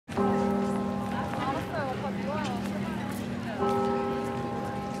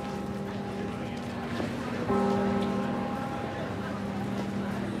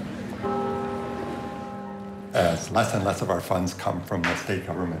as less and less of our funds come from the state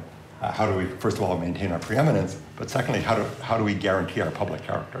government, how do we, first of all, maintain our preeminence, but secondly, how do we guarantee our public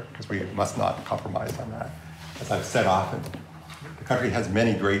character? Because we must not compromise on that. As I've said often, the country has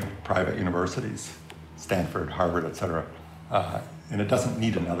many great private universities, Stanford, Harvard, et cetera, and it doesn't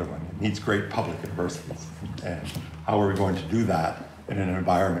need another one. It needs great public universities. And how are we going to do that in an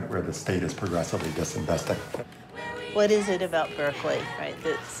environment where the state is progressively disinvesting? What is it about Berkeley, right,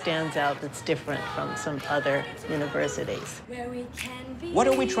 that stands out, that's different from some other universities? What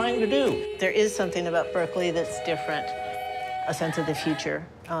are we trying to do? There is something about Berkeley that's different, a sense of the future,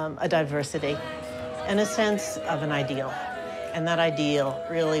 a diversity, and a sense of an ideal. And that ideal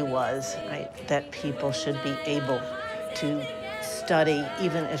really was, right, that people should be able to study,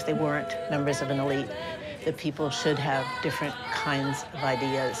 even if they weren't members of an elite, that people should have different kinds of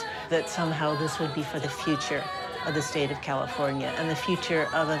ideas, that somehow this would be for the future of the state of California and the future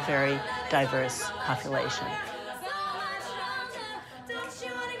of a very diverse population.